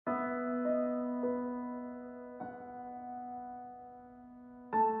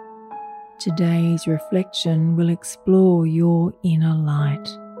Today's reflection will explore your inner light.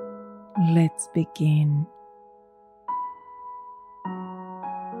 Let's begin.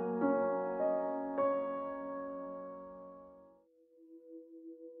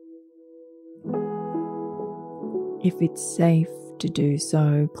 If it's safe to do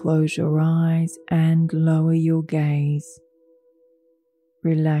so, close your eyes and lower your gaze.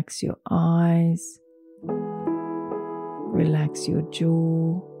 Relax your eyes, relax your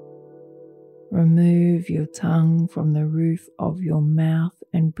jaw, remove your tongue from the roof of your mouth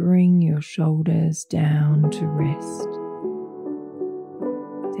and bring your shoulders down to rest.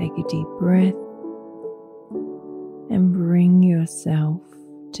 Take a deep breath and bring yourself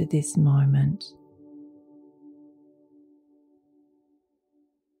to this moment.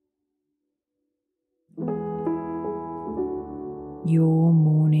 Your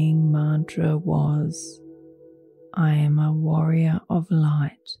morning mantra was, I am a warrior of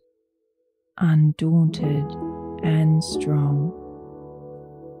light, undaunted and strong.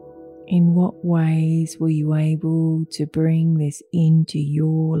 In what ways were you able to bring this into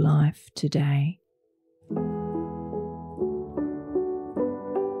your life today?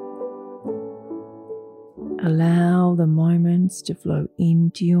 Allow the moments to flow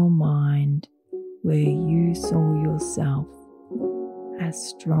into your mind where you saw yourself as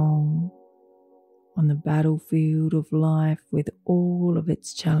strong on the battlefield of life with all of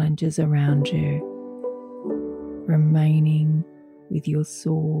its challenges around you, remaining with your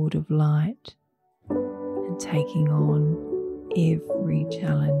sword of light and taking on every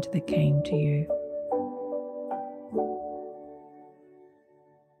challenge that came to you.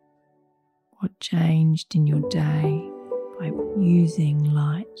 What changed in your day by using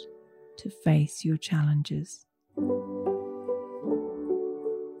light to face your challenges?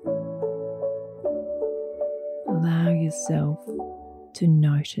 Allow yourself to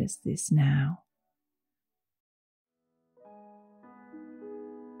notice this now.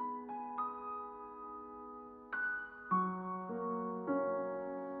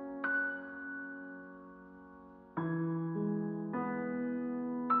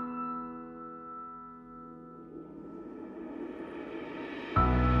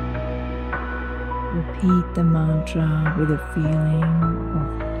 Repeat the mantra with a feeling of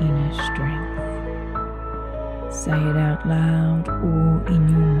inner strength. Say it out loud or in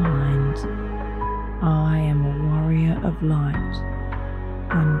your mind. I am a warrior of light,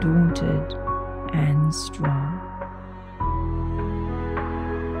 undaunted and strong.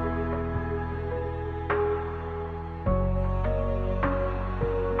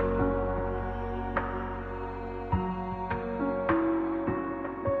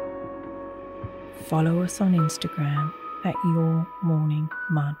 Follow us on Instagram at Your Morning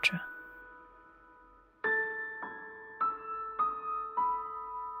Mantra.